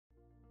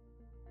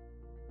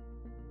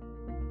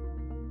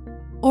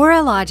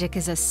OralogiK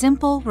is a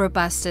simple,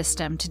 robust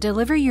system to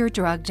deliver your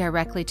drug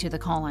directly to the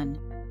colon.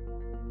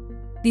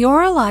 The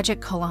OralogiK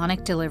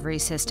colonic delivery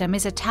system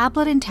is a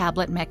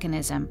tablet-in-tablet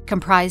mechanism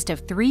comprised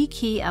of three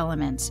key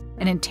elements: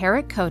 an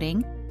enteric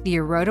coating, the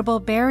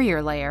erodible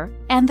barrier layer,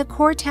 and the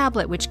core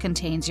tablet which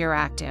contains your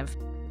active.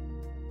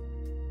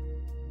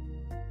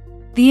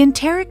 The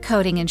enteric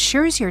coating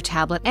ensures your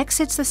tablet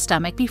exits the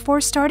stomach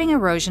before starting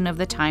erosion of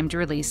the timed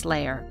release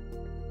layer.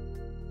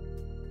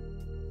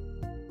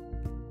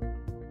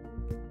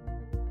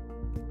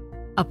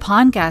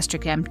 Upon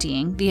gastric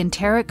emptying, the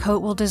enteric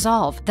coat will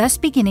dissolve, thus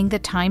beginning the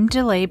time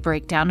delay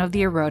breakdown of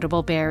the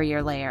erodible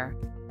barrier layer.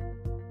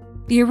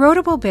 The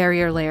erodible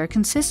barrier layer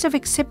consists of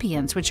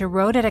excipients which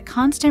erode at a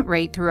constant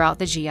rate throughout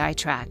the GI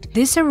tract.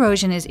 This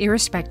erosion is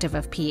irrespective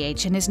of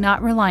pH and is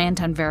not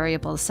reliant on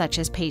variables such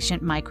as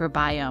patient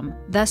microbiome,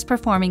 thus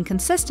performing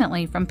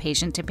consistently from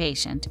patient to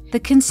patient.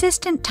 The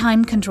consistent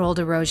time-controlled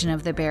erosion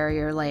of the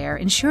barrier layer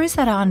ensures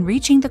that on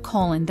reaching the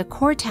colon, the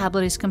core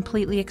tablet is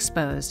completely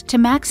exposed to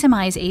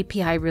maximize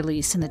API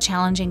release in the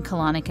challenging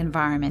colonic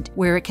environment,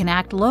 where it can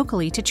act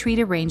locally to treat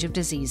a range of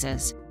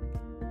diseases.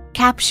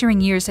 Capturing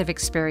years of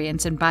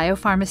experience in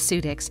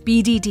biopharmaceutics,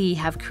 BDD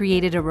have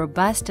created a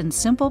robust and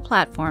simple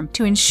platform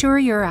to ensure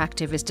your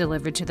active is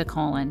delivered to the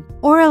colon.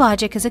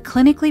 OralogiK is a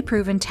clinically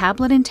proven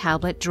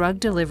tablet-in-tablet drug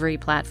delivery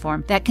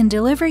platform that can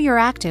deliver your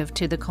active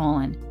to the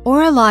colon.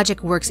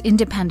 OralogiK works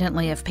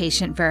independently of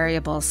patient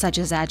variables such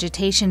as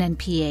agitation and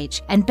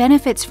pH and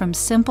benefits from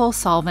simple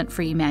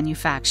solvent-free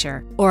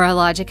manufacture.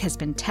 OralogiK has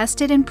been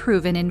tested and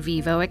proven in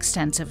vivo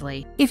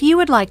extensively. If you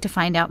would like to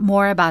find out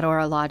more about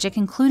OralogiK,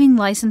 including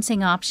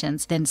licensing options,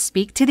 then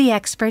speak to the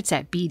experts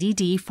at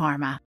BDD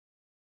Pharma.